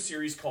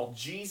Series called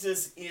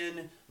Jesus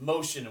in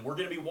Motion, and we're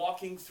going to be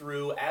walking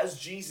through, as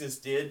Jesus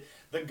did,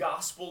 the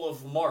Gospel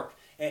of Mark.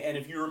 And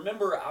if you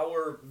remember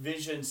our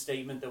vision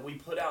statement that we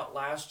put out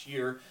last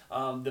year,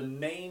 the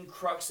main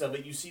crux of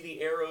it, you see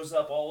the arrows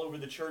up all over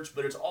the church,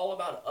 but it's all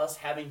about us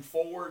having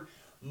forward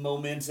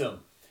momentum.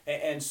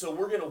 And so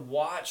we're going to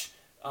watch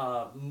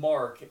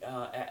Mark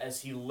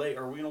as he or we're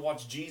going to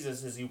watch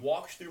Jesus as he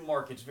walks through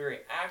Mark. It's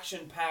very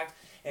action packed,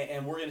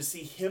 and we're going to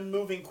see him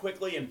moving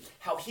quickly and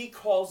how he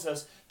calls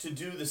us to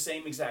do the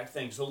same exact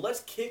thing. So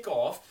let's kick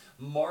off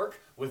Mark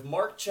with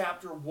Mark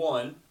chapter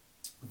 1,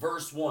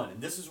 verse 1.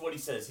 And this is what he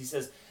says. He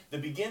says, "The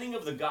beginning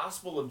of the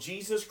gospel of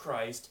Jesus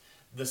Christ,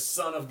 the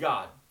Son of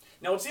God."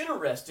 Now it's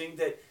interesting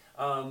that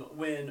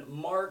when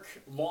Mark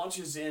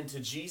launches into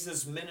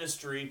Jesus'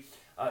 ministry,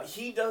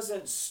 he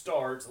doesn't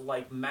start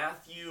like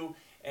Matthew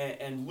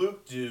and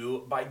Luke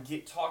do by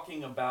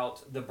talking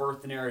about the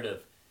birth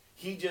narrative.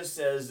 He just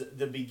says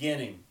the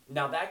beginning.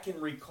 Now that can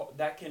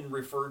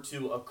refer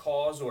to a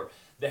cause or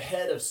the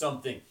head of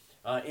something.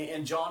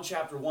 In John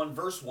chapter 1,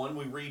 verse 1,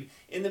 we read,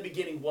 "In the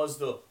beginning was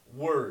the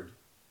Word."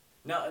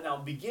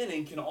 Now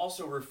beginning can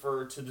also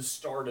refer to the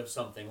start of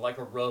something, like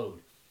a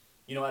road.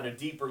 You know, at a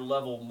deeper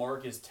level,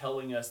 Mark is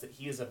telling us that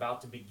he is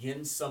about to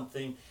begin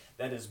something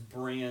that is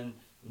brand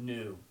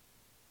new.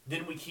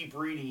 Then we keep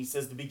reading. He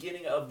says, "The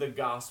beginning of the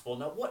gospel."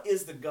 Now, what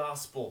is the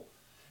gospel?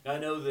 Now, I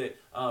know that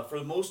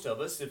for most of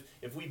us,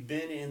 if we've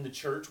been in the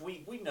church,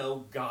 we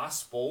know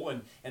gospel,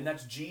 and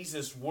that's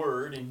Jesus'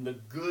 word and the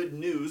good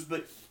news.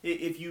 But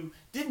if you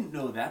didn't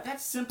know that,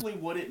 that's simply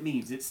what it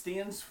means. It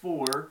stands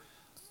for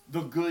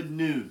the good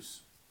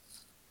news.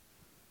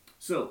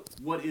 So,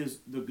 what is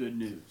the good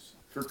news?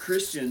 For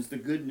Christians, the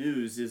good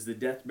news is the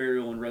death,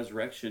 burial, and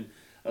resurrection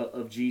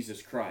of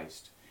Jesus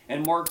Christ.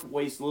 And Mark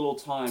wastes little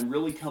time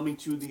really coming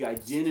to the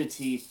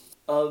identity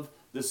of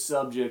the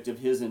subject of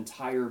his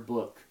entire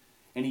book.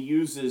 And he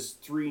uses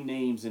three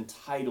names and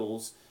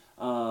titles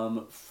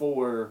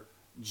for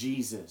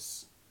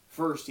Jesus.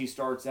 First, he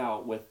starts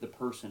out with the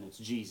person. It's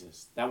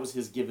Jesus. That was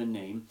his given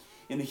name.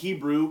 In the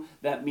Hebrew,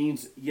 that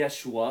means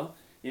Yeshua.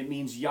 It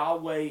means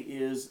Yahweh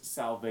is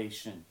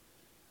salvation.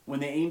 When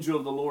the angel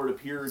of the Lord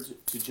appeared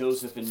to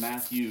Joseph in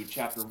Matthew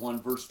chapter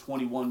 1, verse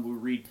 21, we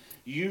read,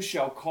 "You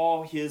shall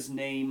call his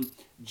name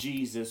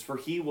Jesus, for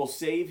he will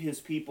save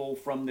his people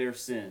from their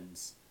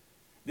sins."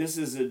 This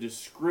is a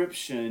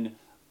description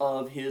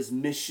of his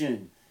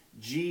mission.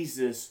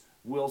 Jesus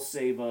will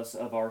save us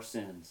of our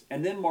sins.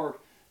 And then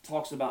Mark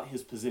talks about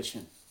his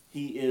position.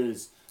 He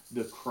is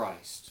the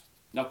Christ.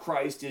 Now,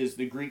 Christ is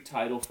the Greek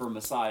title for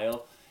Messiah,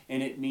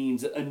 and it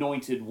means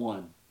anointed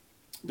one.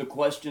 The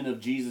question of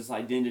Jesus'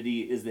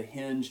 identity is the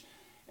hinge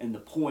and the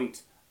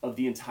point of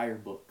the entire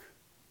book.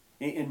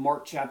 In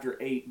Mark chapter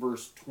 8,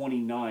 verse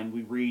 29,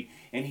 we read,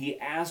 "And he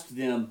asked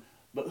them,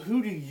 'But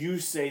who do you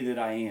say that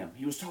I am?'"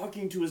 He was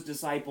talking to his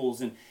disciples,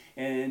 and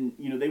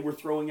they were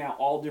throwing out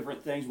all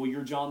different things. Well,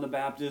 you're John the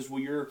Baptist. Well,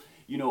 you're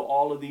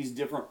all of these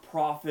different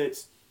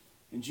prophets.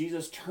 And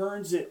Jesus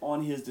turns it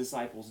on his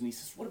disciples, and he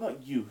says, "What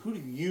about you? Who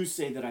do you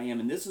say that I am?"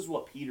 And this is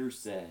what Peter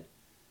said.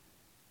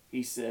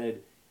 He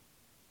said,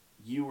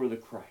 "You are the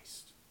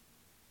Christ."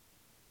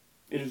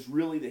 It is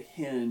really the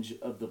hinge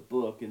of the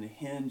book and the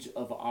hinge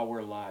of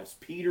our lives.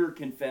 Peter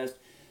confessed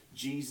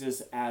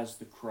Jesus as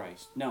the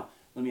Christ. Now,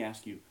 let me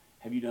ask you,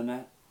 have you done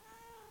that?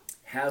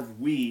 Have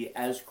we,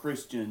 as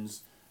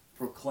Christians,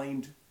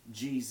 proclaimed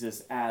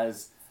Jesus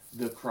as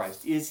the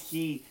Christ? Is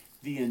he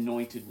the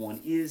anointed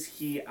one? Is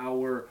he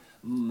our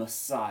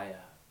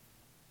Messiah?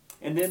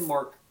 And then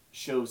Mark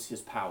shows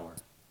his power,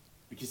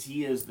 because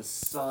he is the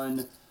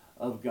Son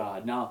of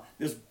God. Now,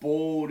 this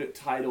bold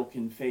title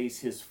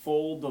conveys his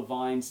full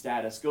divine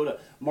status. Go to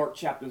Mark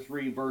chapter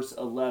 3, verse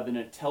 11.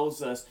 It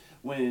tells us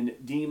when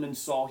demons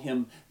saw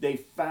him, they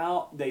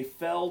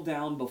fell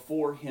down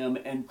before him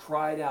and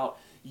cried out,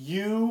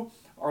 "You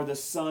are the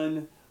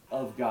Son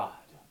of God."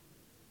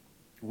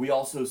 We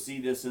also see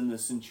this in the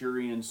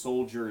centurion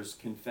soldier's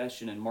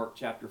confession in Mark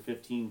chapter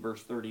 15,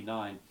 verse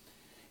 39.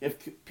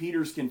 If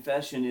Peter's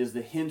confession is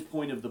the hinge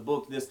point of the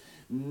book, this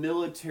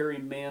military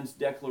man's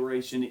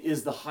declaration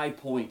is the high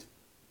point.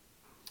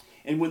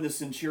 And when the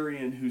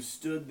centurion who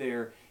stood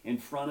there in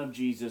front of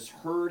Jesus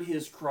heard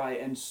his cry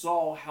and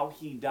saw how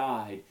he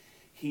died,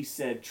 he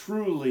said,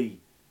 "Truly,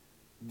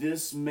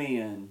 this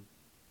man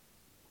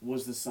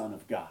was the Son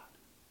of God."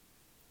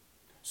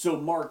 So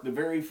Mark, the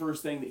very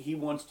first thing that he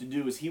wants to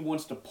do is he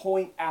wants to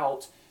point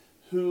out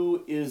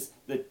who is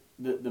the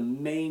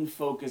main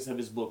focus of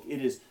his book.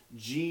 It is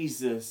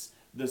Jesus,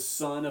 the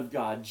Son of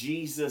God,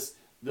 Jesus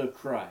the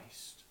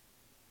Christ.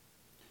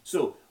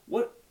 So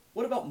what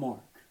about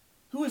Mark?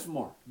 Who is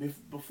Mark?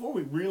 Before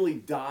we really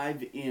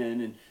dive in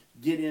and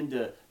get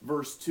into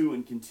verse 2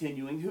 and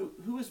continuing,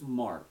 who is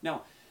Mark?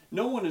 Now,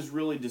 no one has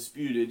really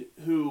disputed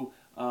who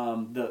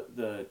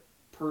the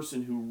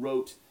person who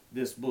wrote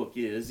this book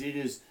is. It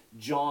is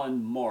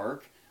John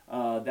Mark.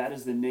 That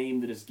is the name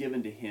that is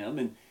given to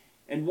him.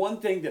 And one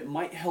thing that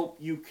might help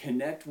you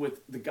connect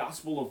with the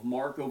Gospel of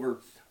Mark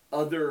over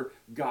other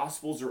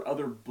gospels or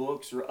other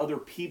books or other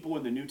people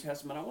in the New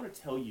Testament, I want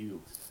to tell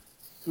you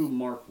who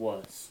Mark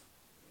was.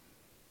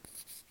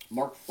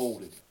 Mark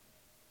folded.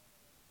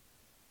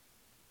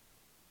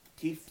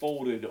 He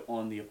folded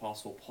on the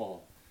Apostle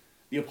Paul.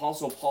 The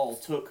Apostle Paul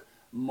took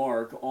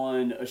Mark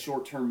on a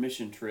short-term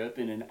mission trip,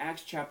 and in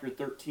Acts chapter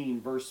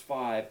 13, verse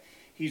 5,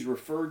 he's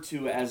referred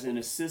to as an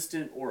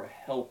assistant or a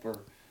helper.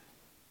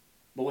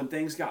 But when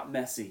things got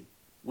messy,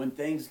 when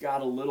things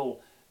got a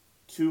little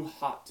too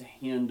hot to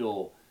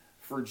handle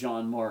for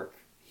John Mark,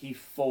 he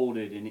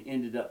folded and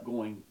ended up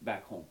going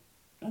back home.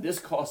 Now, this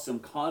caused some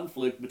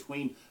conflict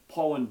between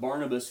Paul and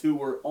Barnabas, who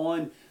were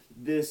on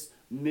this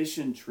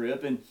mission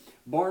trip, and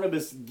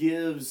Barnabas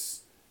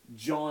gives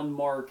John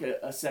Mark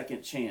a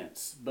second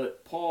chance.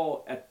 But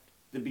Paul, at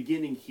the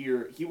beginning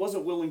here, he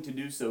wasn't willing to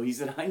do so. He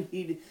said, I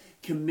need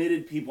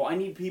committed people. I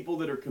need people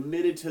that are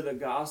committed to the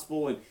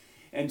gospel.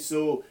 And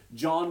so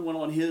Paul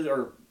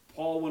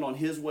went on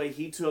his way.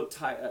 He took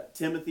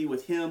Timothy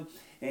with him,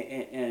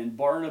 and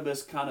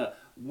Barnabas kind of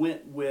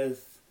went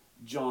with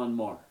John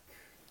Mark.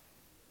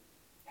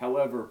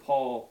 However,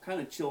 Paul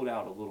kind of chilled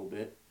out a little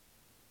bit.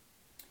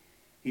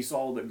 He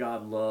saw that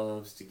God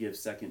loves to give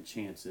second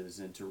chances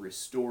and to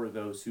restore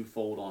those who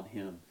fold on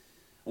him.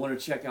 I want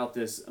to check out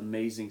this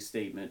amazing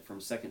statement from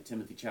 2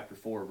 Timothy chapter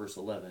 4, verse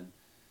 11.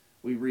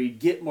 We read,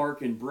 "Get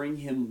Mark and bring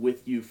him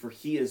with you, for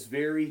he is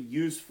very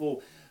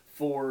useful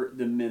for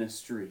the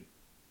ministry."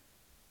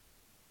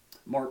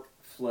 Mark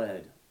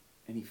fled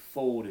and he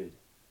folded.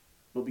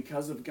 But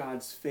because of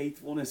God's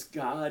faithfulness,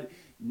 God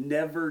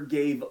never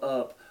gave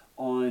up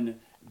on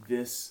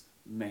this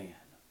man.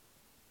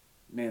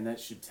 Man, that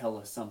should tell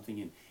us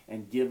something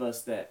and give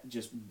us that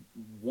just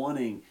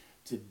wanting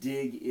to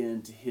dig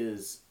into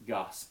his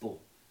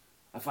gospel.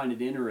 I find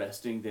it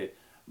interesting that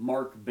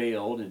Mark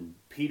bailed and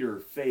Peter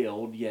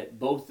failed, yet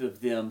both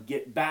of them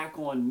get back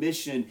on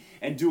mission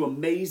and do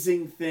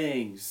amazing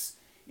things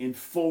in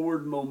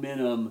forward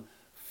momentum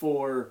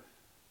for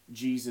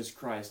Jesus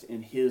Christ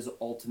and his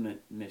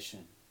ultimate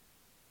mission.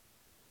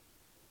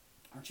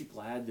 Aren't you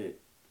glad that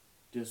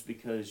just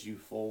because you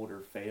fold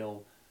or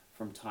fail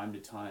from time to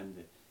time,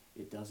 that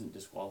it doesn't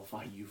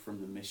disqualify you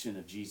from the mission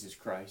of Jesus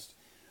Christ?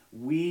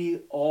 We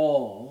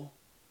all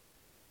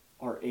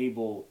are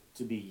able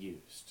to be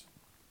used.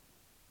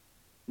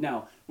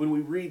 Now, when we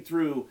read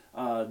through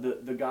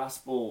the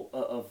Gospel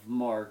of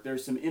Mark,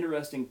 there's some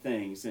interesting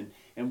things. And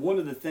one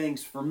of the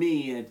things for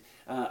me, and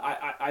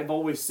I've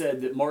always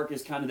said that Mark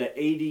is kind of the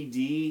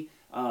ADD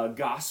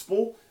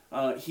gospel.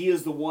 He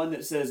is the one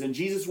that says, and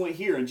Jesus went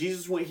here, and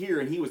Jesus went here,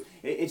 and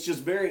it's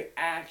just very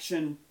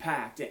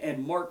action-packed.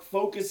 And Mark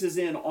focuses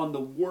in on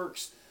the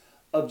works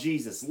of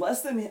Jesus,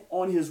 less than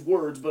on his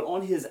words, but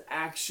on his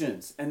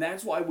actions. And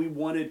that's why we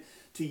wanted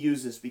to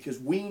use this, because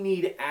we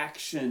need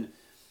action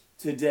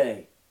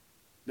today.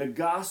 The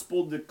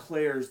gospel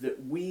declares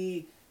that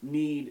we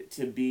need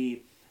to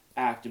be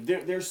active.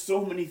 There's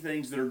so many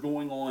things that are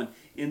going on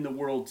in the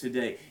world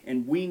today,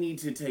 and we need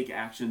to take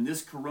action.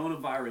 This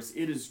coronavirus,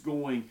 it is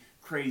going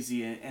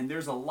crazy, and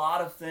there's a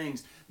lot of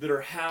things that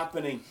are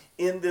happening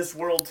in this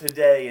world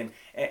today,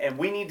 and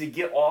we need to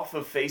get off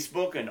of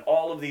Facebook and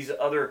all of these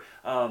other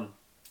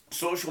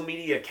social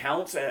media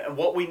accounts, and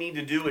what we need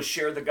to do is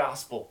share the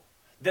gospel.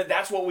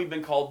 That's what we've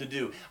been called to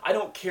do. I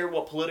don't care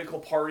what political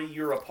party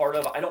you're a part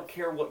of. I don't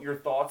care what your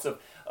thoughts of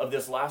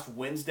this last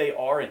Wednesday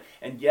are.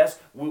 And yes,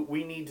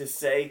 we need to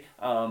say,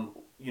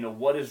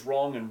 what is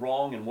wrong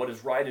and what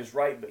is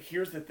right. But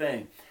here's the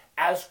thing.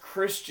 As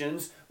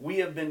Christians, we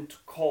have been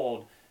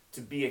called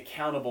to be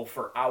accountable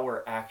for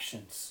our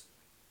actions,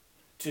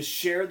 to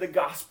share the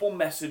gospel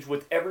message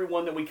with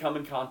everyone that we come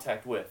in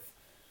contact with.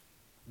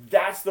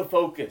 That's the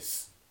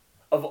focus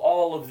of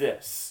all of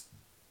this.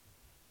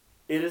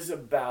 It is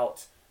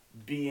about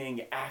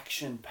being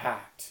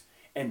action-packed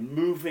and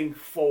moving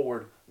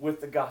forward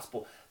with the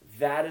gospel.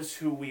 That is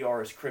who we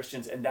are as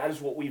Christians, and that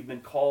is what we've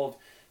been called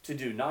to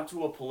do. Not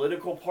to a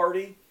political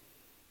party,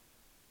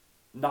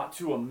 not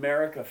to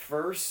America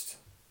first,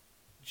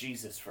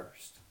 Jesus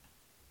first.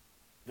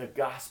 The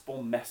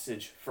gospel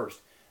message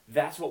first.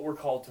 That's what we're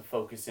called to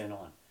focus in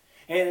on.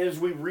 And as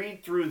we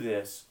read through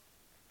this,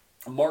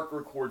 Mark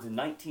records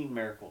 19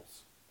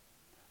 miracles,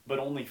 but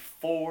only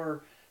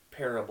 4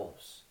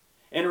 parables.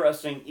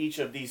 Interesting, each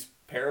of these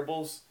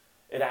parables,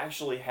 it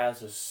actually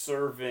has a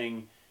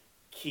serving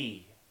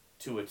key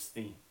to its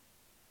theme.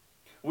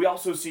 We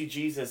also see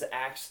Jesus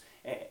acts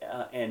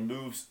and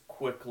moves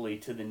quickly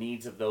to the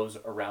needs of those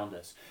around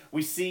us.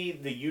 We see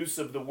the use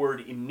of the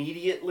word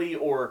immediately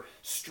or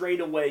straight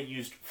away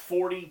used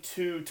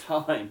 42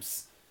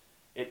 times.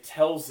 It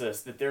tells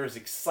us that there is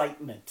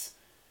excitement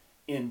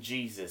in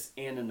Jesus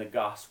and in the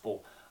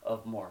Gospel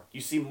of Mark.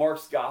 You see,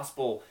 Mark's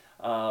Gospel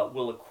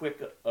will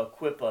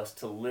equip us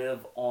to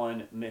live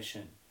on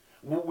mission.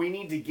 We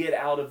need to get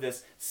out of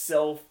this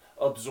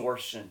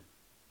self-absorption,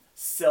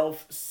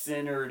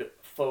 self-centered,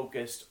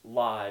 focused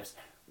lives.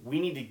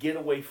 We need to get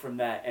away from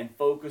that and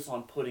focus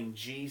on putting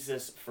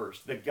Jesus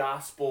first, the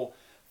gospel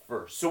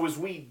first. So as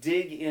we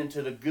dig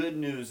into the good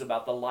news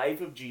about the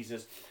life of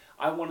Jesus,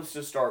 I want us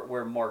to start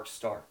where Mark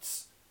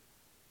starts.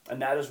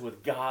 And that is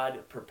with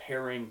God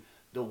preparing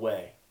the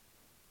way.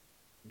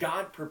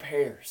 God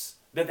prepares.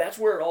 That's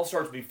where it all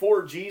starts.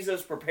 Before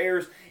Jesus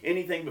prepares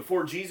anything,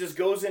 before Jesus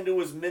goes into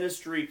his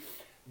ministry,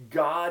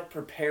 God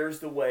prepares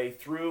the way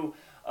through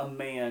a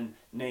man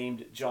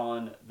named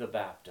John the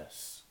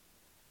Baptist.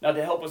 Now,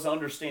 to help us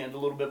understand a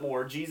little bit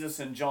more, Jesus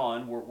and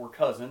John were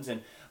cousins,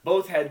 and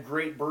both had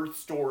great birth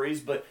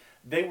stories, but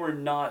they were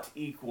not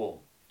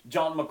equal.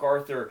 John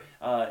MacArthur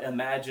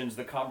imagines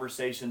the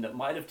conversation that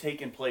might have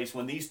taken place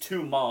when these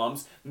two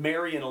moms,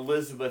 Mary and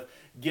Elizabeth,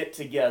 get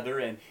together,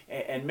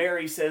 and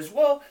Mary says,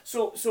 well,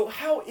 so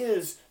how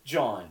is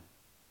John?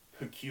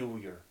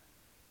 Peculiar.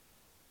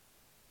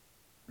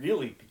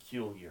 Really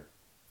peculiar.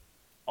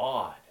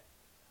 Odd.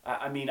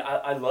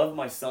 I love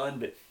my son,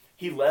 but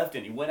he left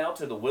and he went out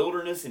to the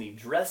wilderness and he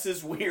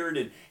dresses weird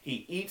and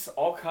he eats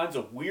all kinds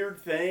of weird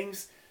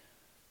things.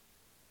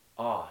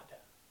 Odd.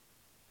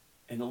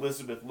 And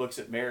Elizabeth looks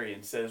at Mary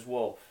and says,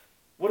 well,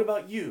 what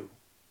about you?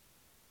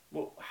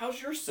 Well,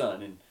 how's your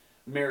son? And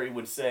Mary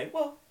would say,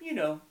 well,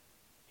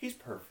 he's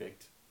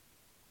perfect.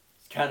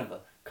 It's kind of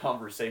a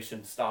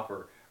conversation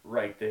stopper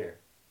right there.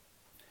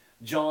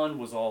 John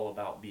was all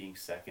about being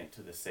second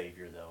to the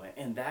Savior, though,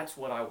 and that's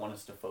what I want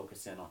us to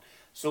focus in on.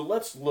 So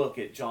let's look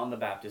at John the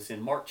Baptist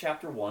in Mark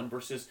chapter 1,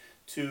 verses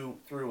 2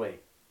 through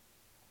 8.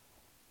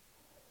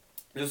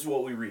 This is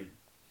what we read.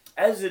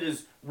 As it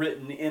is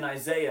written in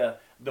Isaiah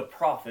the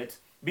prophet,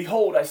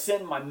 behold, I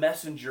send my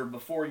messenger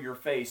before your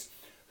face,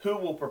 who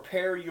will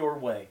prepare your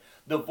way.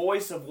 The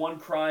voice of one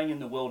crying in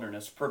the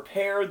wilderness,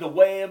 prepare the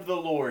way of the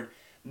Lord,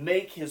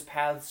 make his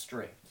path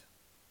straight.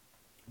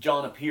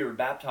 John appeared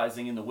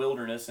baptizing in the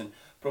wilderness and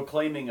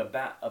proclaiming a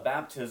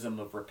baptism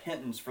of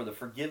repentance for the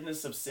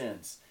forgiveness of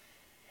sins.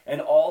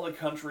 And all the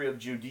country of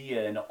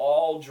Judea and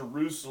all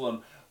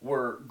Jerusalem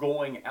were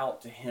going out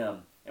to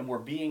him and were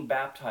being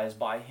baptized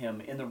by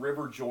him in the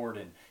river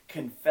Jordan,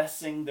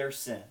 confessing their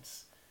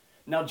sins.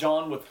 Now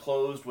John was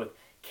clothed with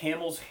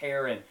camel's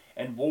hair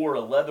and wore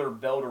a leather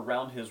belt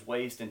around his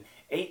waist and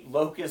ate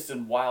locusts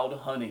and wild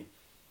honey.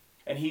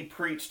 And he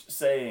preached,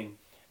 saying,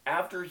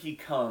 after he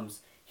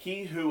comes,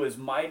 he who is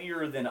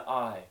mightier than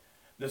I,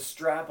 the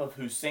strap of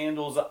whose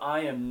sandals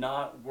I am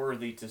not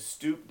worthy to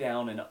stoop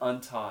down and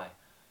untie.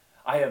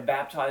 I have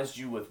baptized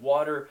you with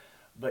water,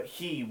 but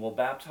he will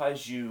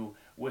baptize you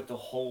with the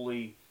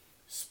Holy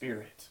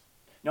Spirit.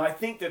 Now, I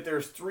think that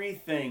there's three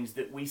things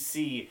that we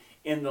see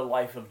in the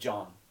life of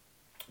John.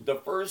 The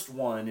first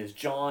one is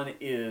John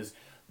is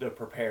the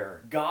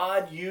preparer.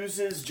 God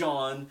uses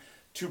John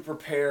to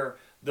prepare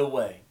the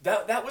way.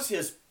 That was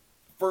his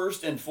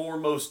first and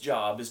foremost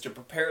job, is to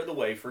prepare the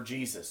way for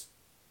Jesus.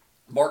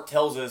 Mark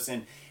tells us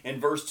in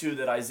verse 2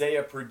 that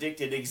Isaiah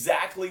predicted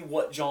exactly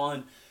what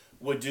John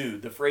would do.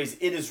 The phrase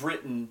 "it is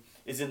written"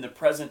 is in the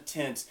present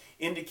tense,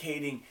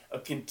 indicating a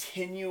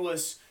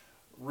continuous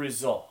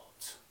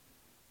result.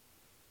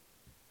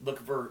 Look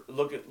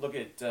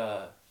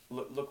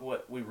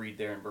what we read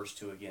there in verse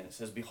 2 again. It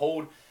says,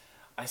 behold,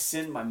 I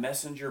send my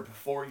messenger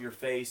before your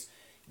face.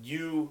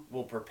 You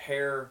will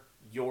prepare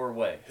your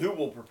way. Who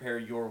will prepare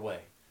your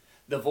way?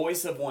 The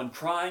voice of one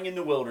crying in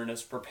the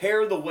wilderness,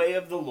 prepare the way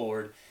of the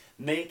Lord,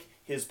 make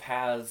his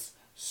paths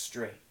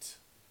straight.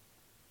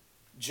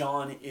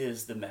 John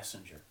is the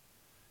messenger,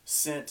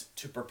 sent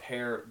to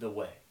prepare the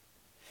way.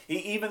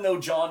 Even though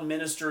John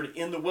ministered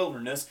in the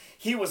wilderness,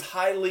 he was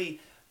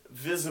highly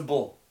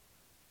visible.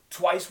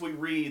 Twice we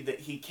read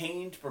that he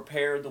came to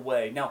prepare the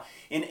way. Now,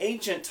 in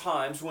ancient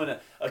times, when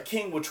a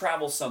king would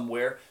travel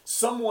somewhere,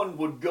 someone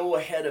would go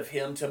ahead of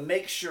him to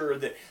make sure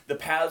that the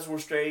paths were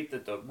straight,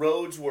 that the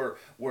roads were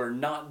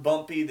not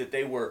bumpy, that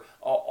they were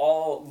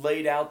all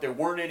laid out. There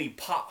weren't any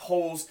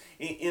potholes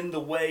in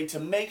the way, to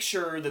make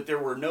sure that there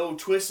were no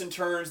twists and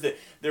turns, that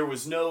there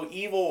was no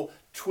evil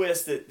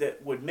twist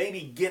that would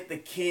maybe get the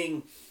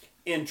king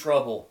in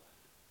trouble.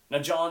 Now,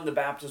 John the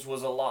Baptist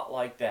was a lot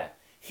like that.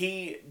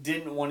 He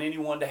didn't want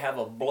anyone to have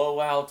a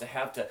blowout, to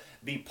have to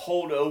be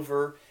pulled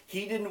over.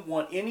 He didn't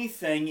want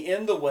anything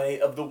in the way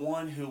of the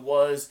one who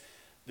was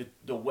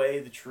the way,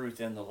 the truth,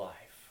 and the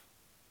life.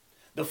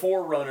 The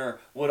forerunner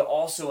would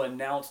also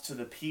announce to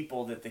the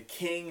people that the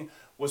king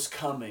was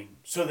coming,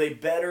 so they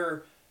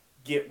better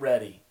get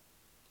ready.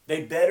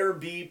 They better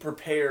be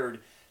prepared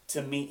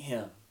to meet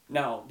him.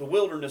 Now, the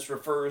wilderness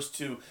refers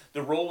to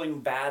the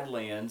rolling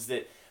badlands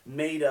that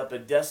made up a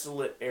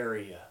desolate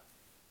area,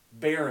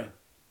 barren.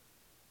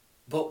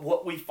 But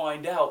what we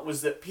find out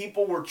was that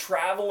people were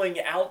traveling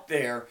out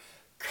there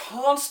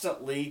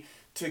constantly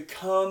to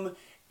come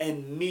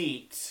and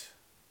meet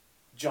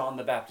John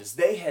the Baptist.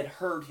 They had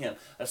heard him.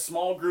 A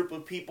small group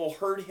of people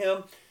heard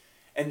him,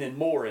 and then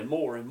more and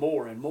more and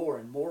more and more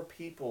and more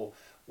people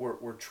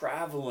were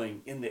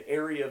traveling in the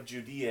area of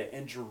Judea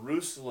and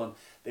Jerusalem.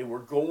 They were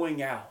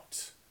going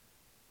out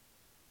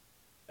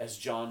as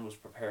John was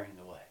preparing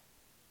the way.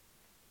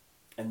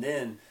 And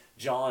then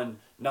John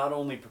not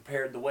only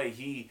prepared the way,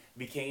 he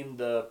became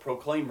the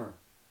proclaimer.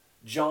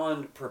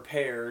 John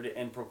prepared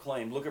and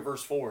proclaimed. Look at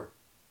verse 4.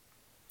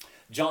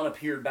 John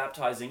appeared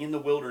baptizing in the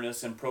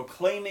wilderness and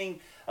proclaiming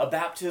a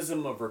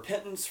baptism of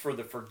repentance for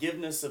the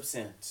forgiveness of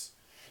sins.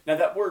 Now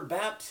that word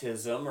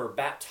baptism or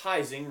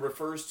baptizing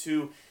refers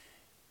to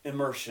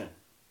immersion.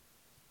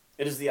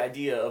 It is the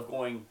idea of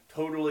going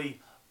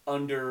totally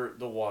under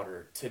the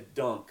water, to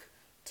dunk,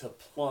 to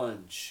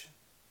plunge,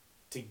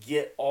 to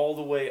get all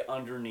the way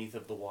underneath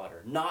of the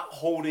water, not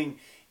holding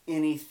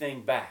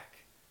anything back.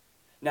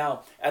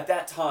 Now, at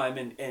that time,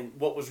 and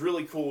what was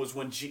really cool was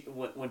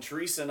when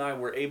Teresa and I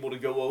were able to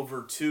go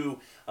over to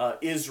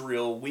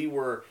Israel, we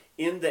were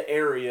in the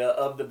area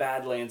of the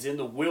Badlands, in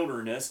the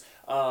wilderness,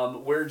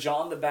 where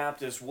John the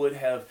Baptist would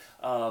have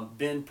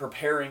been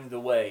preparing the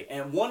way.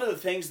 And one of the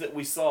things that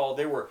we saw,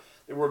 there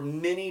were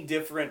many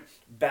different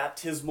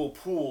baptismal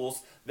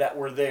pools that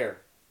were there.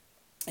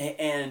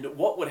 And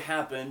what would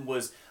happen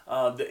was,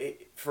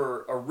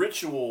 for a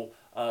ritual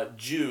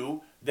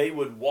Jew, they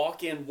would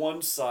walk in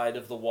one side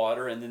of the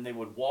water and then they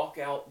would walk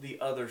out the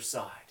other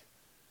side,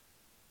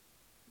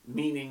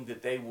 meaning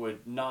that they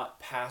would not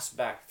pass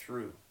back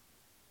through.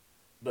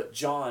 But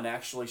John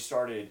actually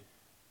started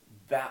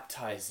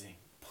baptizing,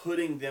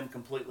 putting them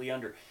completely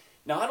under.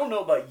 Now, I don't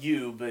know about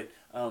you, but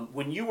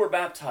when you were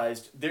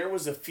baptized, there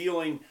was a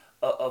feeling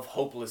of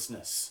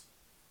hopelessness,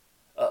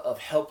 of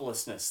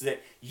helplessness,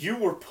 that you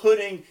were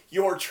putting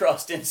your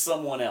trust in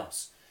someone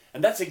else.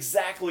 And that's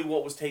exactly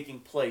what was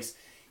taking place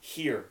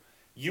here.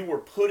 You were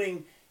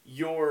putting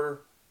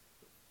your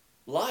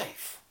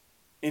life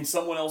in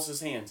someone else's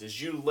hands. As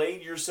you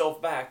laid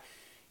yourself back,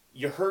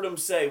 you heard them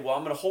say, well,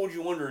 I'm going to hold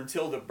you under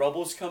until the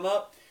bubbles come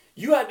up.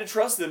 You had to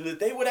trust them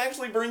that they would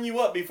actually bring you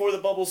up before the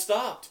bubbles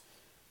stopped.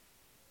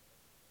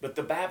 But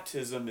the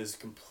baptism is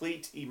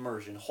complete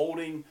immersion,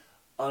 holding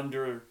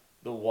under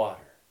the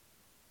water.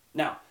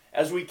 Now,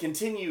 as we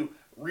continue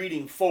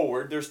reading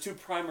forward, there's two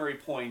primary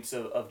points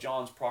of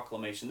John's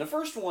proclamation. The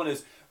first one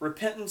is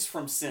repentance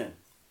from sin.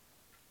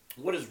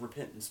 What does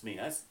repentance mean?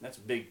 That's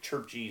a big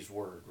churchy's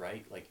word,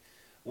 right? Like,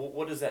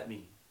 what does that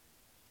mean?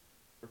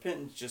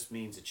 Repentance just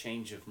means a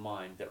change of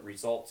mind that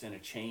results in a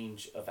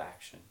change of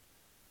action.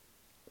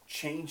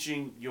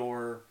 Changing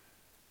your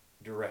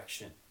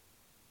direction.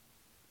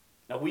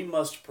 Now, we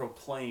must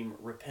proclaim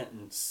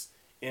repentance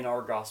in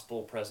our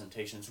gospel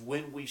presentations.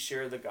 When we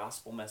share the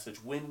gospel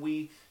message, when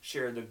we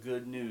share the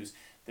good news,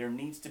 there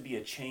needs to be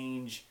a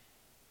change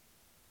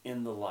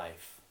in the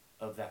life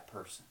of that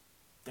person.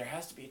 There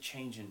has to be a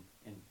change in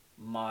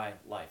my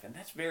life, and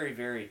that's very,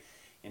 very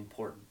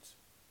important.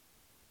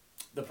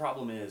 The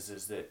problem is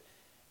that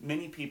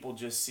many people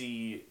just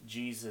see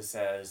Jesus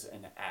as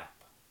an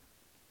app,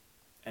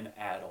 an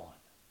add-on.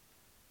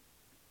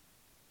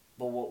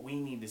 But what we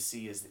need to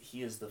see is that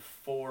he is the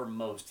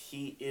foremost.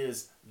 He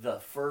is the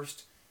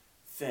first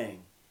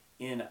thing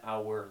in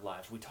our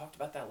lives. We talked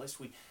about that last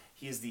week.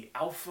 He is the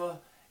Alpha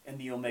and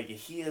the Omega.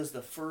 He is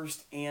the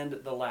first and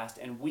the last.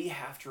 And we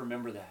have to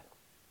remember that.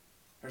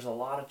 There's a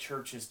lot of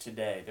churches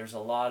today. There's a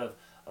lot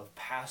of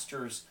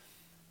pastors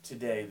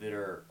today that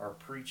are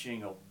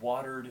preaching a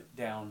watered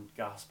down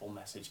gospel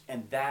message.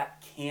 And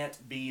that can't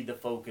be the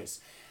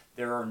focus.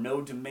 There are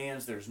no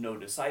demands. There's no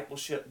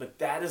discipleship. But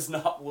that is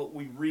not what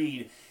we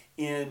read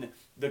in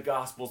the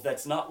Gospels.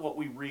 That's not what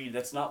we read.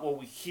 That's not what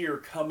we hear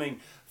coming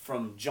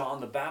from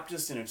John the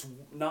Baptist, and it's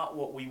not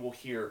what we will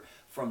hear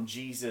from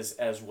Jesus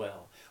as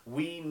well.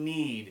 We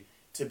need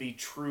to be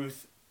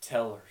truth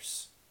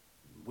tellers.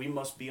 We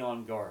must be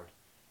on guard,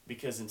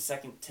 because in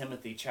 2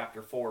 Timothy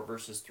chapter 4,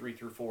 verses 3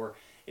 through 4,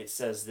 it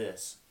says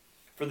this: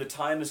 "For the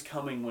time is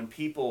coming when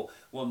people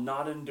will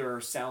not endure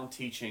sound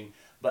teaching,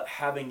 but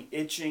having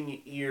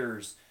itching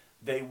ears,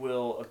 they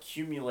will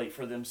accumulate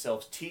for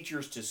themselves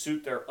teachers to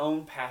suit their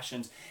own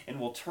passions, and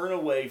will turn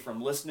away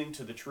from listening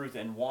to the truth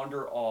and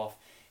wander off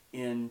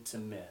into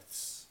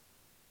myths."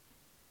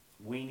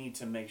 We need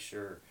to make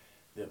sure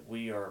that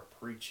we are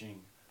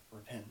preaching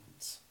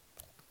repentance.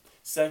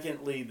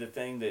 Secondly, the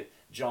thing that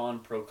John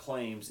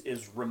proclaims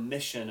is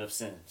remission of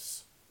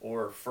sins,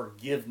 or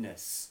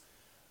forgiveness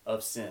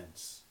of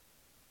sins.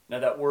 Now,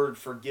 that word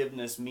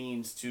forgiveness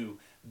means to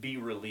be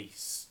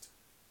released.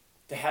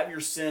 To have your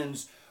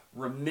sins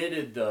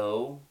remitted,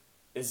 though,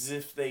 as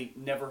if they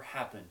never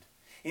happened.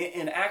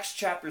 In Acts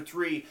chapter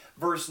 3,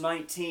 verse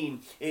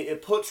 19,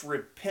 it puts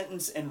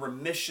repentance and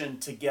remission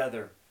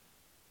together.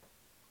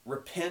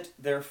 Repent,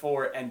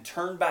 therefore, and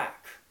turn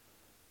back,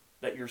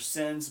 that your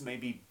sins may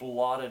be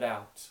blotted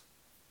out.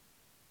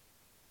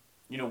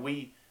 You know,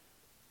 we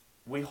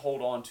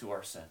hold on to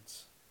our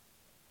sins.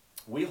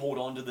 We hold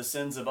on to the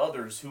sins of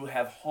others who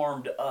have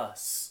harmed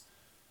us.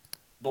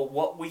 But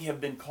what we have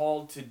been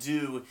called to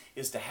do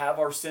is to have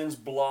our sins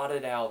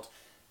blotted out,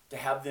 to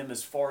have them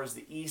as far as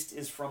the east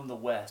is from the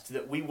west,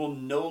 that we will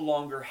no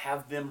longer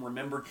have them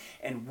remembered,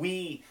 and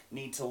we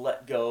need to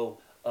let go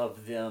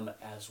of them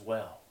as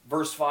well.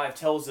 Verse 5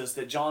 tells us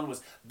that John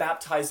was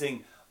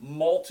baptizing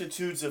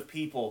multitudes of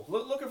people.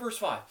 Look at verse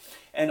 5.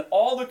 "And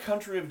all the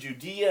country of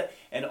Judea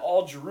and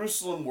all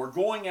Jerusalem were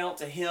going out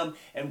to him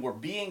and were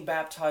being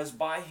baptized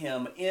by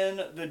him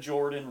in the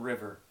Jordan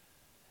River.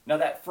 Now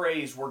that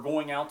phrase, "we're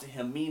going out to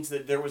him," means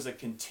that there was a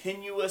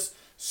continuous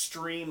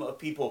stream of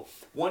people.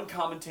 One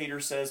commentator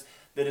says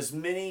that as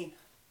many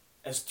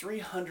as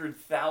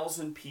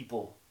 300,000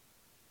 people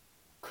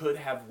could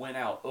have went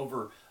out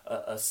over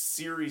a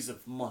series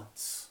of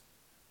months,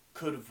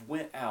 could have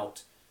went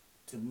out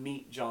to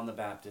meet John the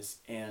Baptist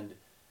and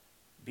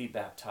be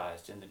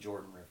baptized in the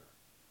Jordan River.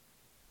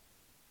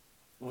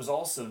 It was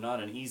also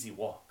not an easy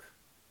walk.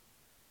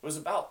 It was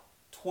about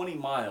 20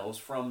 miles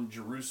from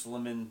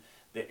Jerusalem and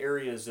the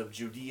areas of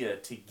Judea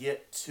to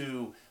get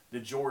to the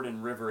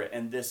Jordan River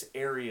and this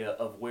area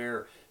of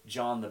where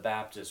John the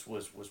Baptist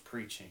was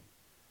preaching.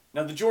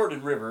 Now the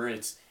Jordan River,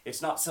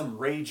 it's not some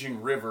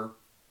raging river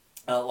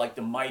like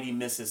the mighty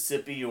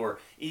Mississippi or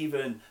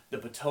even the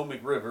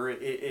Potomac River.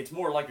 It's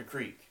more like a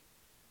creek.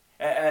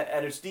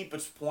 At its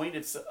deepest point,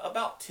 it's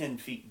about 10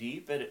 feet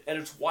deep. At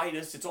its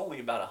widest, it's only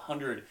about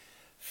 100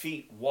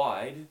 feet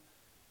wide.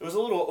 It was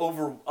a little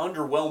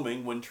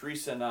underwhelming when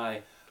Teresa and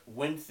I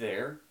went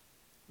there.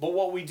 But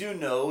what we do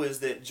know is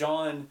that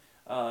John,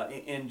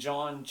 in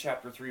John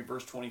chapter 3,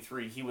 verse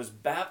 23, he was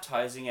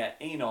baptizing at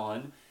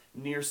Aenon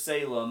near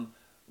Salem,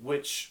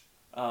 which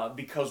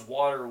because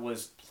water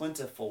was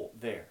plentiful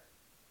there.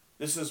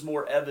 This is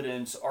more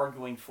evidence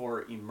arguing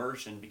for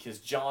immersion, because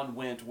John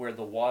went where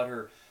the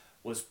water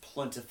was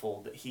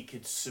plentiful, that he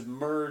could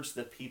submerge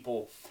the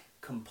people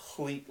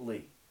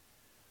completely.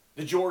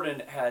 The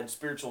Jordan had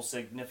spiritual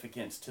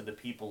significance to the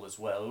people as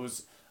well. It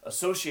was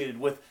associated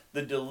with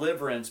the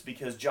deliverance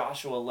because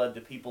Joshua led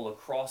the people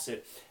across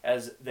it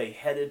as they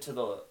headed to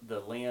the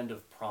land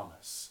of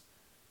promise.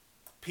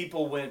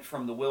 People went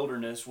from the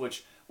wilderness,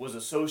 which was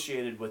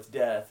associated with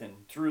death,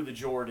 and through the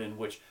Jordan,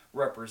 which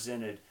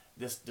represented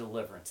this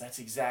deliverance. That's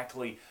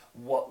exactly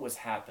what was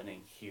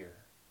happening here.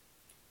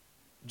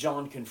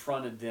 John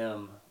confronted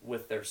them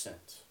with their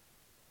sins.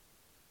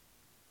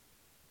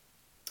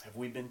 Have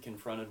we been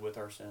confronted with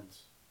our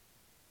sins?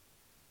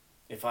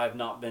 If I've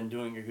not been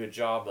doing a good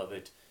job of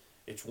it,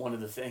 it's one of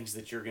the things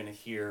that you're going to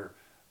hear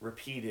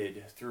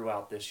repeated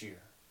throughout this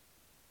year.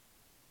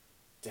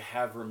 To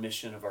have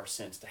remission of our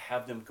sins, to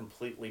have them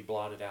completely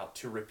blotted out,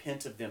 to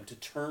repent of them, to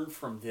turn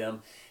from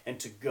them, and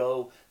to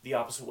go the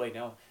opposite way.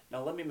 Now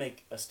let me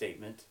make a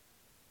statement.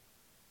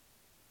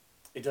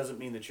 It doesn't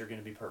mean that you're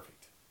going to be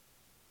perfect.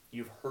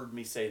 You've heard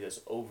me say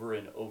this over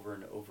and over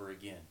and over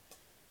again.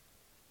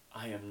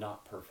 I am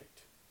not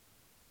perfect.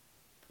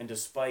 And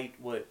despite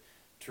what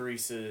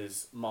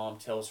Teresa's mom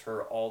tells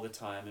her all the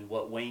time, and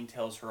what Wayne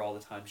tells her all the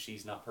time,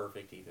 she's not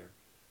perfect either.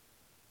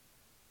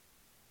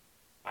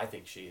 I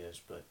think she is,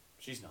 but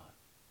she's not.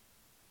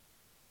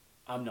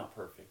 I'm not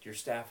perfect. Your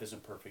staff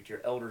isn't perfect.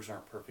 Your elders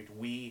aren't perfect.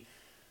 We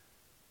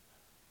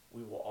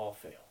will all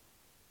fail.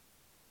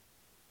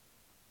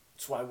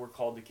 That's why we're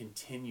called to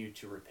continue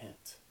to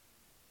repent.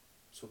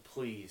 So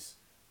please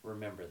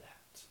remember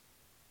that.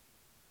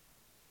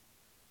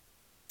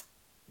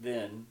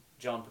 Then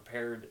John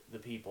prepared the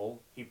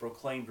people. He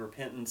proclaimed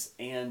repentance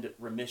and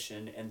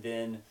remission, and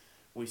then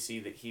we see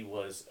that he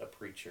was a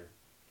preacher.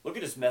 Look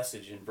at his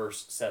message in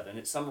verse 7.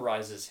 It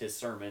summarizes his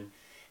sermon.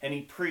 And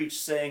he preached,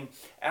 saying,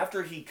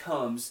 "After he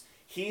comes,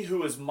 he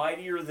who is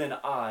mightier than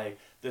I,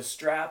 the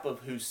strap of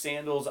whose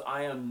sandals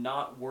I am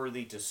not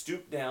worthy to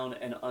stoop down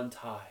and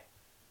untie."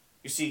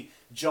 You see,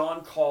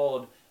 John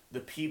called the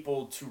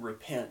people to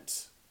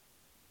repent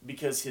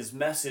because his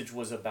message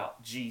was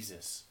about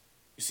Jesus.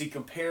 You see,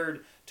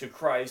 compared to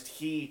Christ,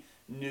 he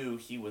knew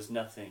he was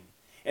nothing.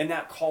 In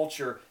that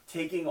culture,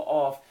 taking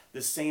off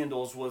the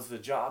sandals was the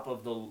job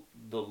of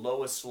the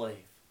lowest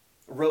slave.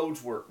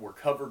 Roads were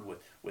covered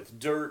with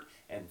dirt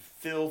and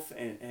filth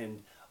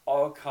and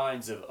all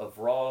kinds of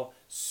raw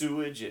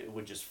sewage. It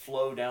would just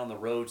flow down the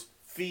roads.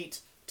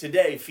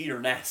 Today, feet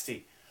are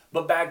nasty.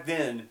 But back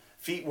then,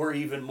 feet were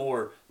even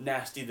more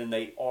nasty than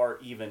they are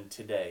even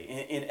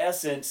today. In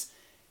essence,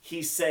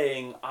 he's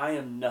saying, I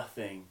am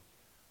nothing,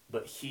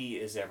 but he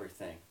is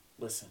everything.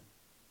 Listen,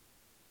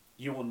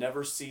 you will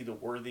never see the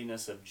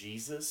worthiness of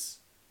Jesus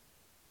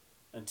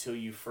until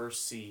you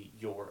first see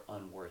your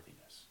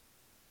unworthiness.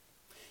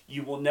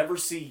 You will never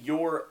see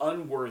your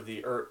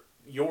unworthiness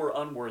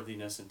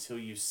until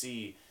you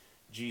see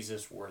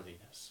Jesus'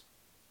 worthiness.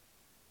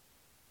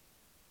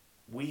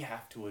 We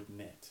have to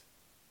admit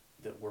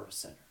that we're a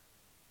sinner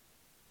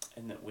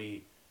and that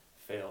we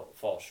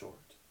fall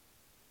short.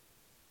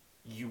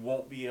 You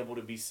won't be able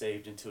to be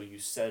saved until you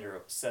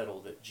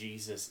settle that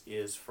Jesus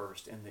is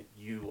first and that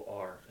you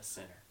are a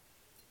sinner.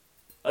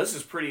 Now, this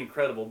is pretty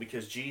incredible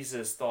because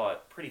Jesus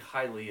thought pretty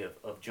highly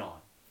of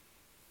John.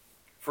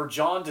 For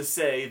John to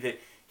say that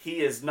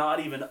he is not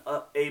even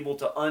able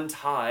to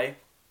untie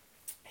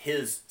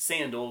his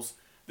sandals,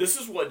 this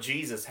is what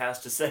Jesus has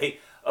to say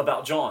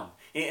about John.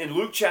 In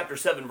Luke chapter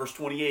 7, verse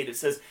 28, it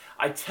says,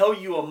 "I tell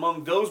you,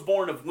 among those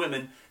born of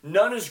women,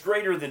 none is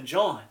greater than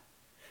John.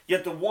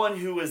 Yet the one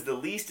who is the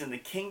least in the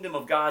kingdom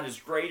of God is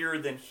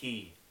greater than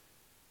he."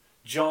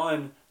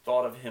 John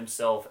thought of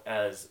himself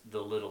as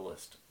the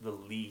littlest, the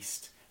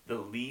least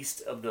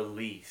of the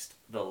least,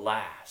 the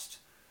last.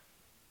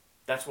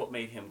 That's what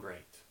made him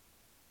great.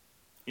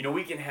 You know,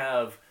 we can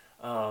have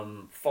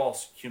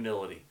false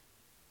humility.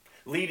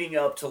 Leading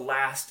up to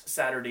last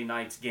Saturday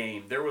night's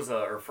game,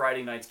 or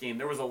Friday night's game,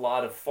 there was a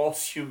lot of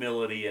false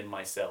humility in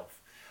myself.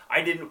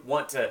 I didn't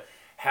want to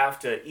have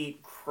to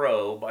eat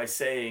crow by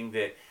saying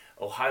that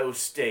Ohio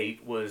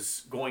State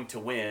was going to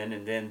win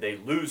and then they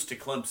lose to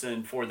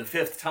Clemson for the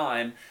 5th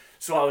time.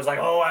 So I was like,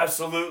 oh,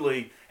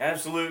 absolutely,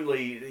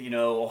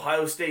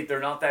 Ohio State, they're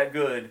not that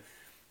good.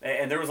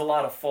 And there was a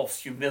lot of false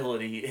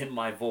humility in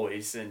my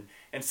voice.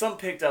 And some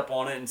picked up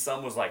on it and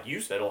some was like,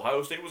 you said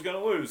Ohio State was going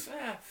to lose.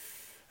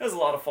 There's a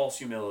lot of false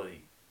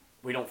humility.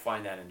 We don't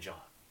find that in John.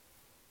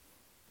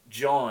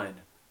 John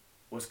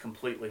was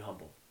completely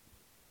humble.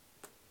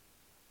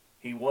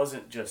 He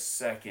wasn't just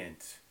second.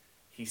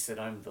 He said,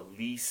 I'm the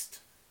least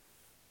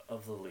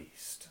of the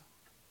least.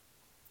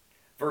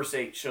 Verse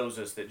 8 shows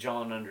us that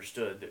John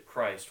understood that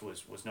Christ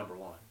was number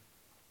one.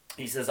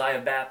 He says, I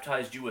have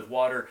baptized you with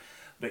water,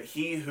 but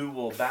he who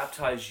will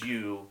baptize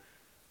you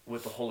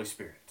with the Holy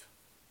Spirit.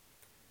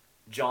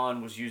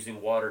 John was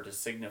using water to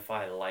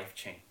signify life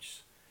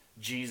change.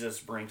 Jesus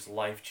brings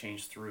life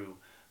change through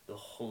the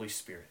Holy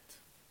Spirit.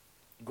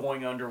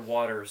 Going under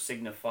water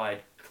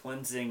signified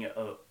cleansing,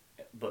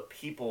 but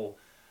people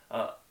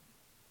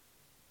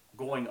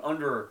going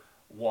under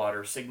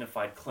water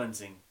signified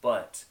cleansing,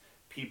 but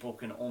people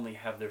can only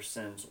have their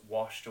sins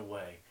washed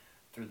away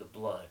through the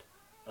blood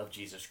of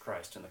Jesus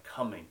Christ and the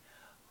coming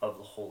of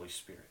the Holy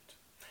Spirit.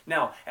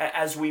 Now,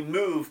 as we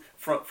move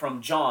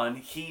from John,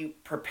 he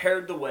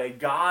prepared the way.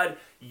 God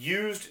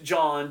used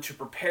John to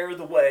prepare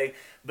the way,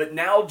 but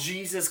now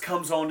Jesus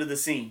comes onto the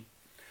scene.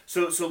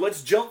 So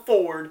let's jump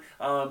forward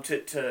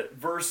to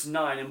verse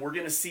 9, and we're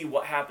going to see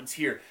what happens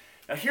here.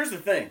 Now, here's the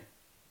thing.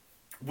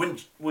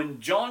 When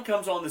John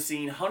comes on the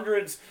scene,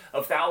 hundreds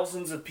of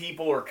thousands of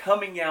people are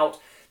coming out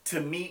to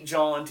meet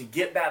John, to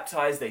get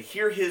baptized. They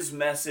hear his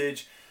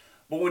message.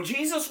 But when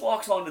Jesus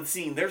walks onto the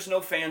scene, there's no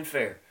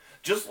fanfare.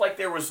 Just like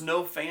there was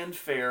no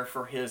fanfare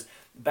for his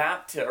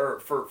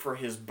for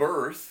his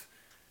birth,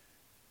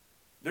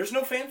 there's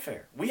no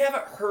fanfare. We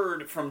haven't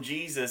heard from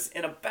Jesus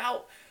in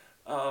about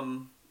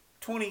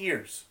 20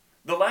 years.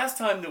 The last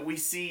time that we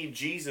see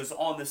Jesus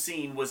on the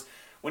scene was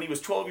when he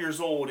was 12 years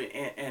old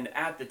and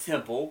at the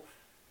temple.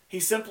 He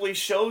simply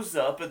shows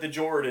up at the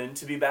Jordan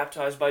to be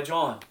baptized by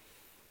John.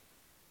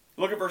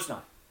 Look at verse 9.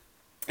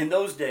 In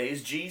those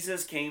days,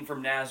 Jesus came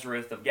from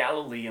Nazareth of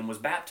Galilee and was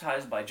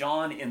baptized by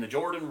John in the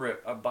Jordan.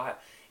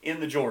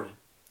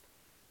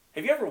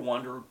 Have you ever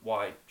wondered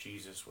why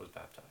Jesus was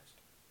baptized?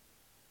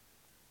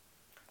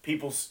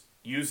 People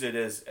use it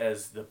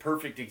as the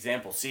perfect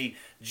example. See,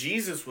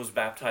 Jesus was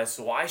baptized,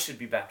 so I should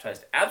be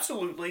baptized.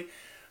 Absolutely.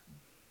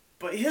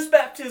 But his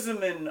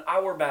baptism and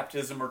our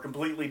baptism are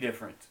completely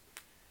different.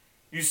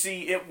 You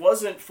see, it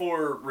wasn't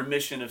for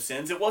remission of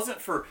sins. It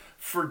wasn't for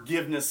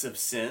forgiveness of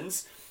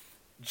sins.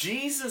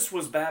 Jesus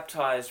was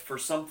baptized for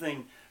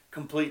something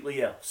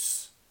completely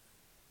else.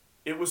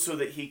 It was so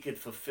that he could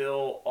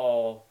fulfill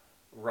all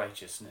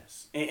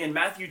righteousness. In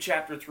Matthew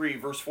chapter 3,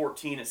 verse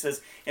 14, it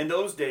says, in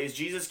those days,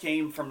 Jesus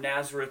came from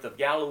Nazareth of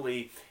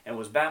Galilee and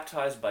was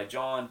baptized by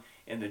John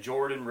in the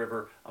Jordan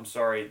River. I'm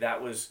sorry,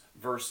 that was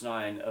verse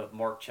 9 of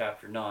Mark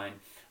chapter 9.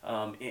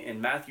 In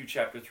Matthew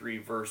chapter 3,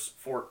 verse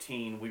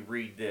 14, we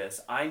read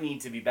this, I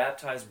need to be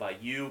baptized by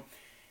you,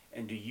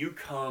 and do you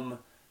come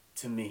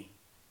to me?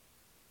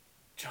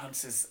 John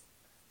says,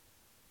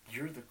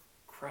 you're the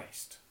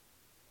Christ.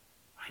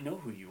 I know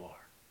who you are.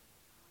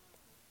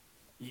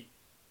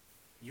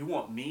 You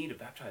want me to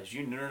baptize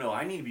you? No.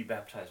 I need to be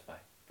baptized by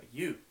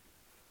you.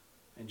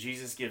 And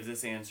Jesus gives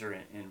this answer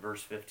in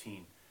verse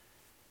 15.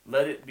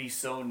 Let it be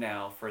so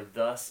now, for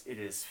thus it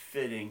is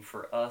fitting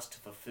for us to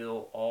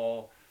fulfill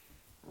all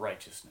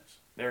righteousness.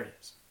 There it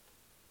is.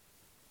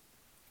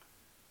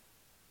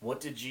 What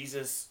did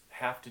Jesus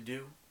have to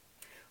do?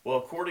 Well,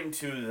 according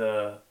to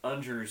the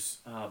Unger's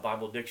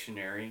Bible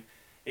Dictionary,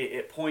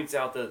 it points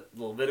out that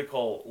the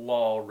Levitical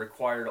law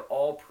required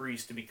all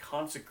priests to be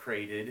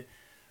consecrated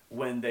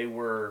when they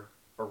were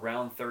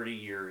around 30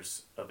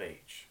 years of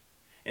age.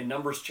 In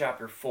Numbers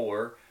chapter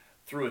 4,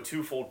 through a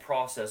twofold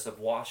process of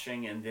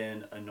washing and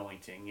then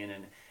anointing, and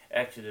in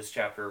Exodus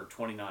chapter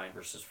 29,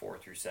 verses 4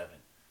 through 7.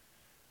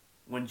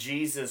 When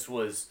Jesus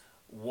was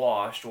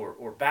washed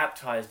or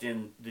baptized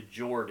in the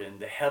Jordan,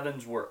 the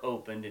heavens were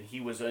opened and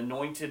he was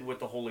anointed with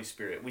the Holy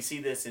Spirit. We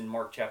see this in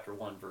Mark chapter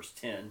 1, verse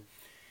 10.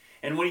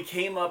 And when he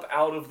came up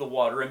out of the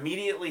water,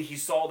 immediately he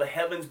saw the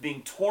heavens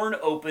being torn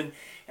open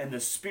and the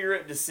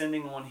Spirit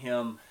descending on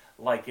him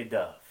like a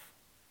dove.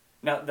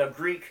 Now, the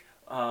Greek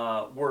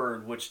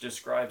word which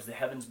describes the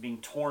heavens being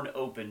torn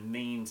open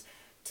means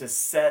to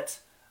set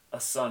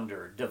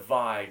asunder,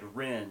 divide,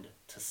 rend,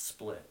 to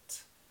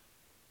split.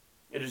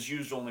 It is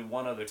used only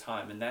one other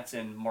time, and that's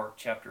in Mark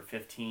chapter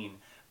 15,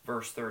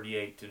 verse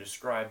 38, to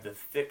describe the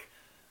thick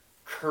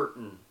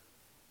curtain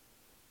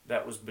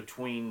that was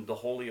between the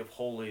Holy of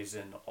Holies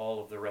and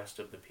all of the rest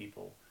of the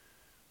people.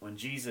 When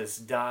Jesus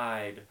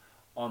died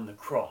on the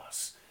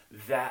cross,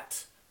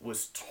 that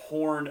was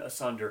torn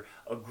asunder.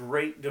 A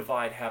great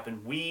divide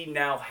happened. We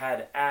now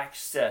had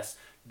access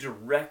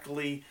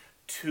directly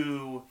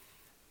to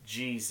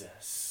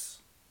Jesus.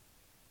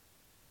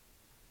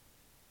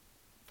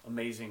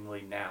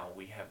 Amazingly, now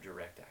we have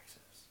direct access.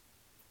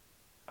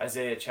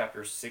 Isaiah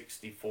chapter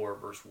 64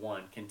 verse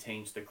 1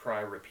 contains the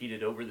cry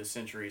repeated over the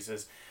centuries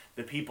as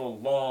the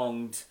people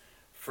longed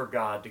for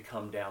God to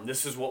come down.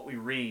 This is what we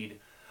read.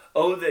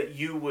 Oh, that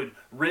you would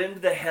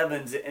rend the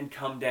heavens and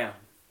come down.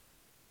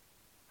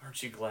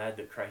 Aren't you glad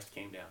that Christ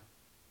came down?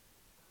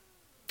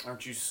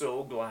 Aren't you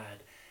so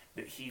glad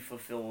that he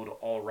fulfilled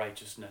all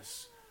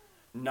righteousness,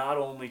 not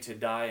only to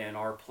die in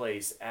our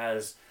place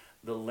as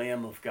the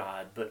Lamb of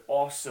God, but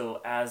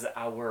also as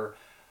our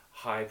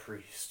high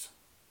priest?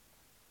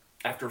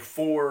 After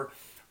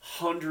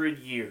 400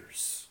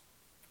 years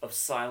of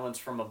silence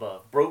from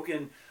above,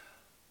 broken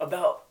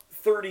about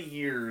 30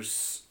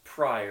 years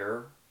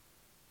prior,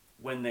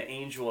 when the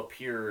angel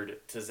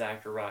appeared to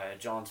Zechariah,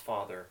 John's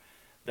father,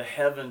 the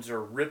heavens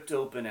are ripped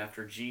open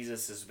after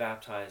Jesus is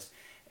baptized,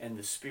 and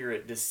the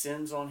Spirit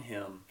descends on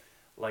him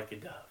like a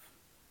dove.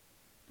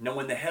 Now,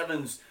 when the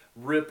heavens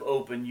rip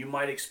open, you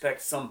might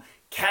expect some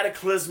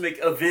cataclysmic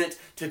event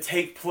to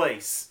take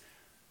place,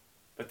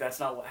 but that's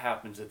not what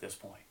happens at this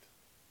point.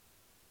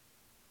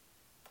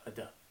 A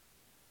dove.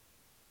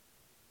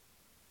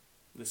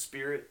 The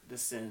Spirit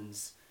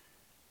descends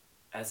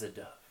as a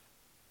dove.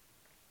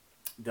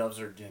 Doves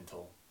are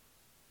gentle.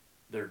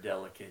 They're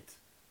delicate.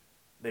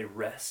 They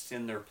rest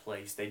in their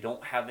place. They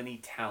don't have any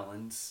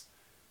talons.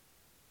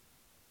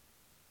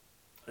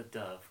 A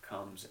dove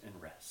comes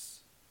and rests.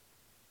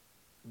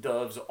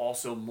 Doves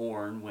also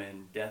mourn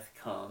when death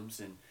comes,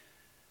 and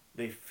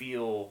they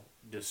feel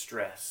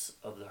distress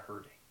of the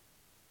hurting.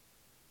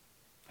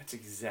 That's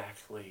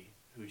exactly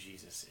who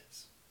Jesus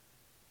is.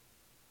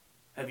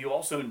 Have you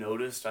also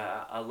noticed,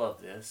 I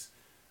love this,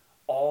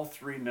 all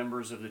three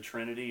members of the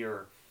Trinity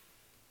are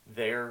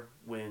there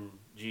when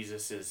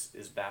Jesus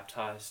is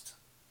baptized?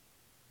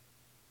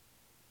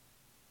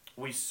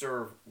 We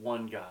serve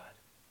one God,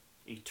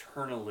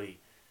 eternally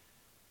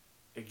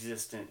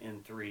existent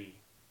in three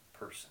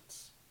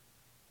persons.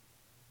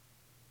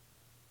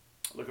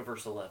 Look at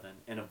verse 11.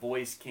 And a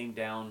voice came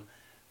down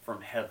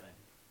from heaven.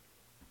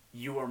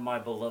 You are my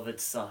beloved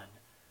Son.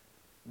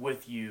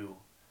 With you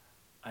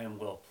I am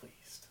well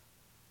pleased.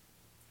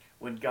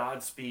 When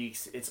God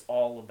speaks, it's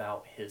all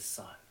about his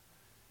Son.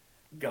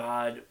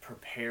 God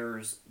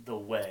prepares the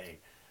way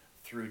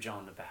through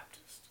John the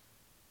Baptist.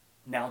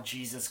 Now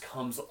Jesus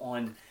comes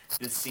on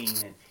the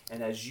scene,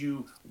 and as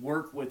you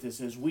work with us,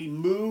 as we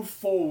move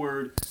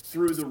forward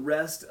through the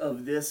rest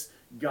of this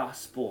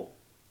gospel,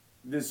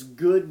 this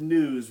good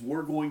news,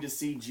 we're going to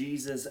see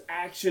Jesus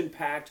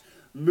action-packed,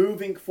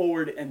 moving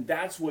forward, and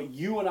that's what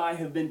you and I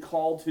have been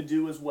called to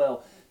do as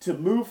well, to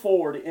move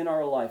forward in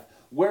our life.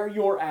 Where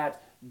you're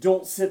at,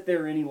 don't sit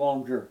there any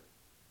longer.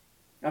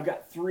 I've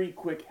got three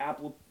quick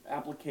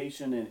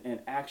application and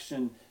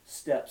action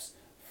steps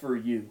for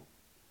you.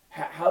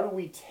 How do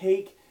we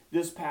take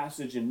this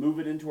passage and move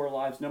it into our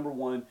lives? Number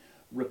one,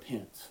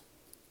 repent.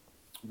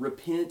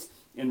 Repent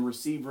and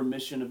receive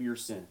remission of your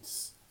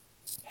sins.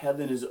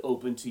 Heaven is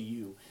open to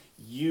you.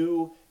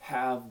 You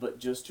have but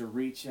just to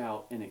reach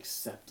out and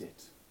accept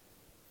it.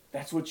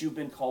 That's what you've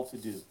been called to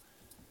do.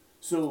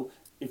 So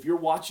if you're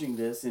watching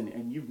this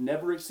and you've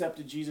never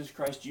accepted Jesus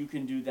Christ, you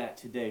can do that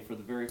today for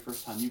the very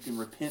first time. You can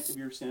repent of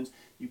your sins.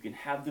 You can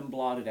have them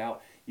blotted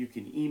out. You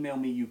can email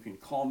me. You can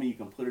call me. You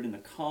can put it in the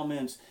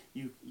comments.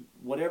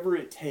 Whatever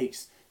it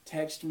takes,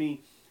 text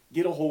me.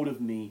 Get a hold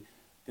of me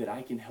that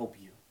I can help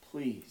you.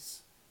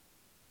 Please.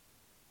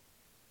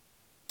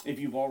 If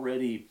you've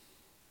already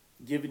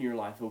given your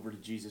life over to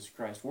Jesus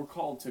Christ, we're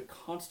called to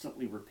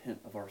constantly repent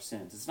of our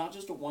sins. It's not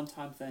just a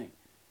one-time thing.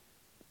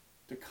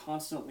 To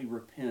constantly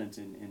repent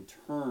and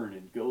turn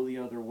and go the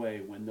other way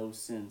when those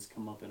sins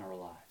come up in our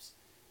lives.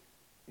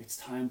 It's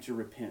time to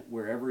repent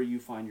wherever you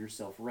find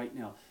yourself right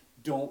now.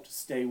 Don't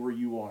stay where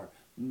you are.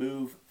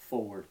 Move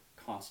forward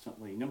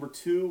constantly. Number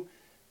two,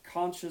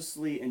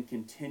 consciously and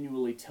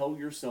continually tell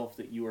yourself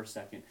that you are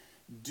second.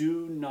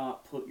 Do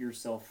not put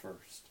yourself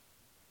first.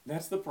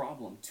 That's the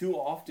problem. Too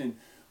often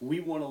we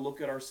want to look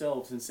at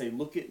ourselves and say,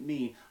 look at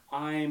me,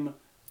 I'm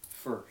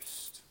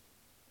first.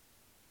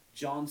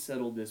 John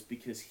settled this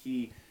because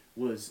he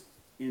was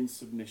in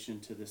submission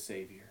to the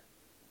Savior.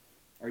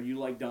 Are you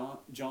like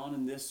John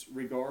in this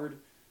regard?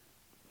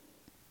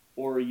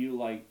 Or are you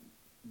like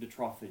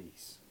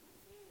Diotrephes?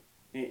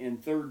 In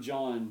 3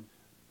 John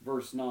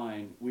verse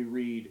 9, we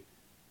read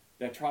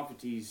that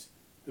Diotrephes,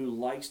 who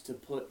likes to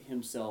put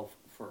himself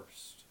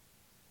first.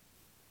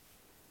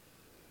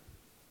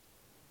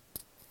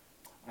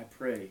 I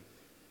pray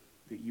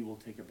that you will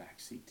take a back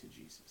seat to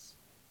Jesus.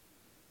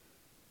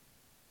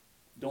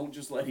 Don't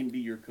just let him be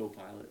your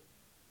co-pilot.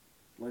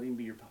 Let him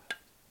be your pilot.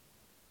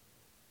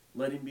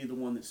 Let him be the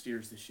one that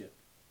steers the ship.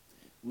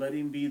 Let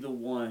him be the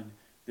one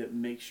that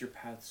makes your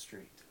path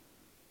straight.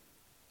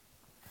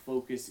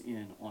 Focus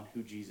in on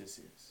who Jesus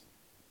is.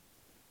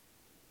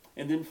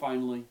 And then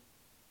finally,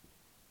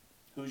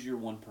 who's your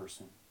one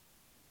person?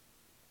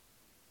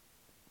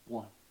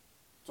 One.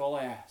 That's all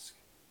I ask.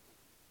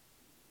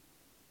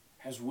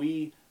 As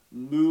we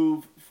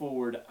move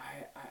forward,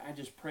 I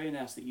just pray and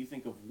ask that you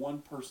think of one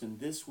person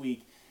this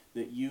week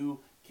that you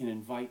can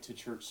invite to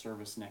church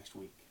service next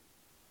week.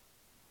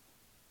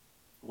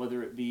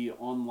 Whether it be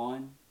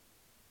online,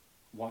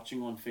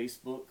 watching on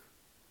Facebook,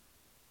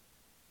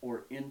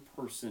 or in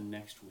person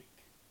next week.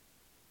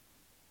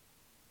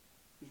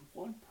 There's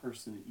one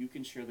person that you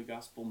can share the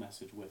gospel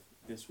message with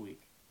this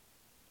week.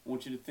 I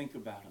want you to think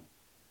about them.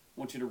 I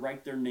want you to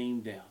write their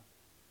name down.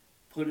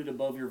 Put it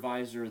above your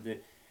visor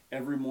that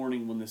every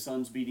morning when the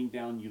sun's beating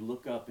down, you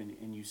look up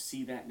and you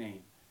see that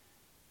name.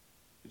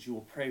 That you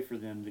will pray for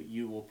them, that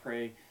you will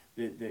pray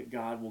that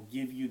God will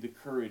give you the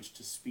courage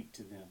to speak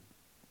to them.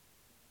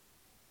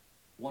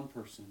 One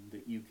person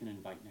that you can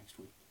invite next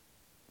week.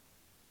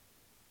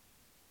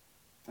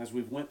 As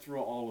we've went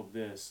through all of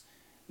this,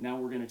 now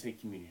we're going to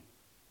take communion.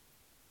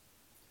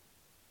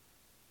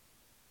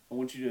 I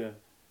want you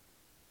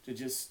to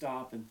just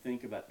stop and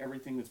think about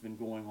everything that's been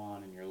going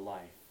on in your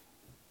life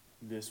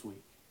this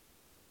week.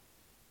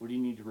 What do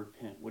you need to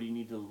repent? What do you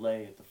need to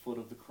lay at the foot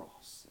of the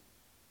cross?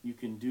 You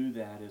can do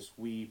that as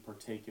we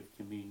partake of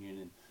communion.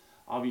 And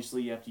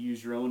obviously you have to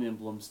use your own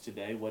emblems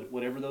today.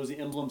 Whatever those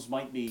emblems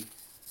might be,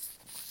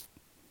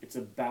 it's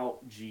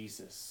about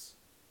Jesus.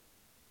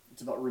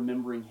 It's about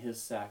remembering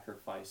his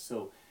sacrifice.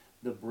 So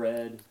the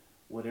bread,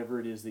 whatever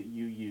it is that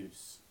you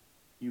use,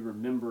 you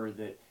remember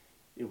that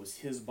it was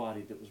his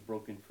body that was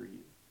broken for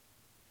you.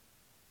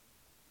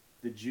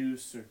 The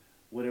juice or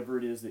whatever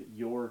it is that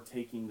you're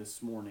taking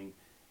this morning,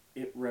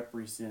 it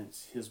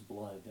represents his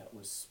blood that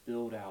was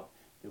spilled out,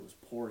 that was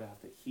poured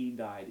out, that he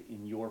died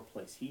in your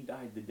place. He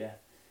died the death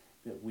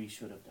that we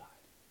should have died.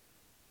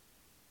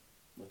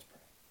 Let's pray.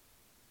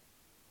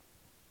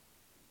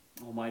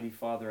 Almighty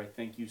Father, I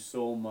thank you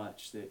so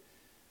much that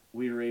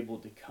we are able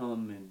to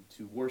come and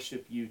to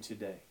worship you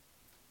today.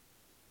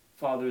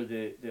 Father,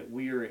 that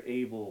we are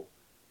able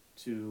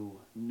to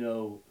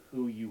know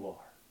who you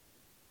are.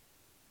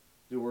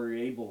 That we're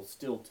able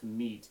still to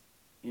meet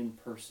in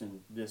person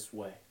this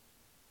way.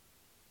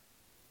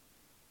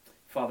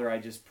 Father, I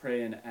just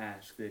pray and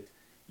ask that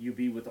you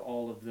be with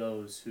all of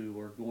those who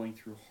are going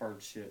through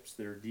hardships,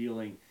 that are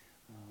dealing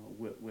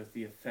with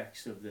the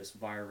effects of this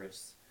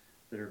virus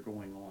that are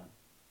going on.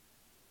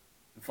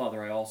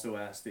 Father, I also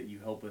ask that you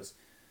help us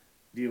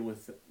deal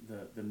with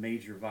the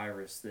major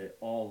virus that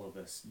all of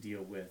us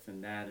deal with,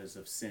 and that is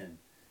of sin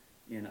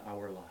in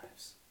our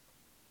lives.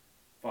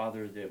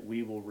 Father, that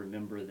we will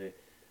remember that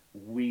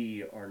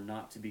we are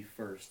not to be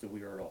first, that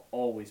we are to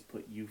always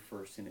put you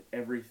first in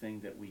everything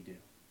that we do.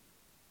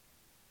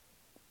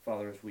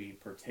 Father, as we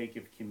partake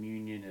of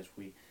communion, as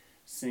we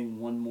sing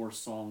one more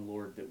song,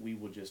 Lord, that we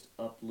will just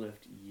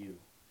uplift you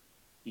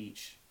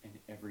each and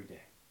every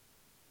day.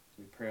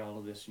 We pray all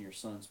of this in your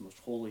Son's most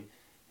holy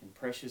and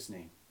precious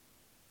name.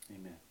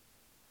 Amen.